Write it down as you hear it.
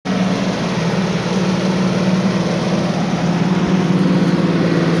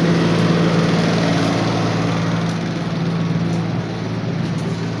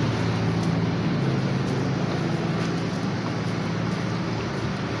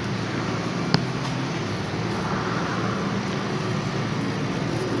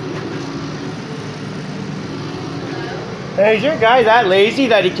Hey, is your guy that lazy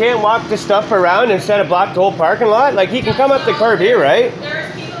that he can't walk the stuff around instead of block the whole parking lot? Like, he can come up the curb here, right?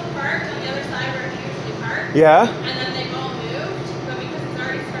 There's people parked on the other side where he usually parks. Yeah. And then they've all moved, but because it's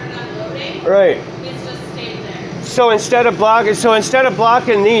already started unloading, Right. it's just stayed there. So instead of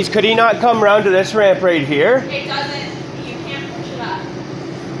blocking these, could he not come around to this ramp right here? It doesn't, you can't push it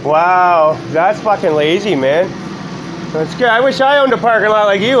up. Wow, that's fucking lazy, man. That's good. I wish I owned a parking lot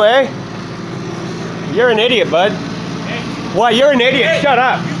like you, eh? You're an idiot, bud. Hey. Why, you're an idiot. Hey, shut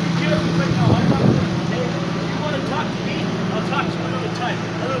up. You can get up right now. I'm not going to. If you want to talk to me, I'll talk to you another time.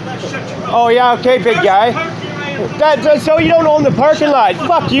 Other than that, shut your mouth. Oh, yeah, okay, big guy. So you don't own the parking lot.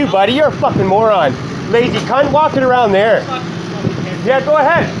 Fuck you, buddy. You're a fucking moron. Lazy cunt. Walk it around there. Yeah, go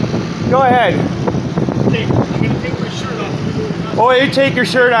ahead. Go ahead. Hey, I'm going to take my shirt off. Oh, you take your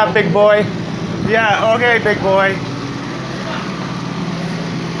shirt off, big boy. Yeah, okay, big boy.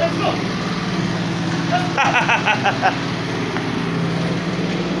 Let's go.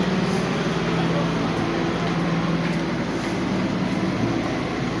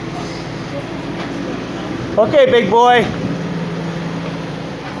 Okay, big boy.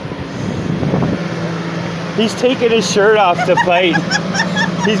 He's taking his shirt off to fight.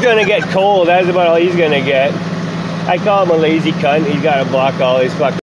 He's gonna get cold. That's about all he's gonna get. I call him a lazy cunt. He's gotta block all his fucking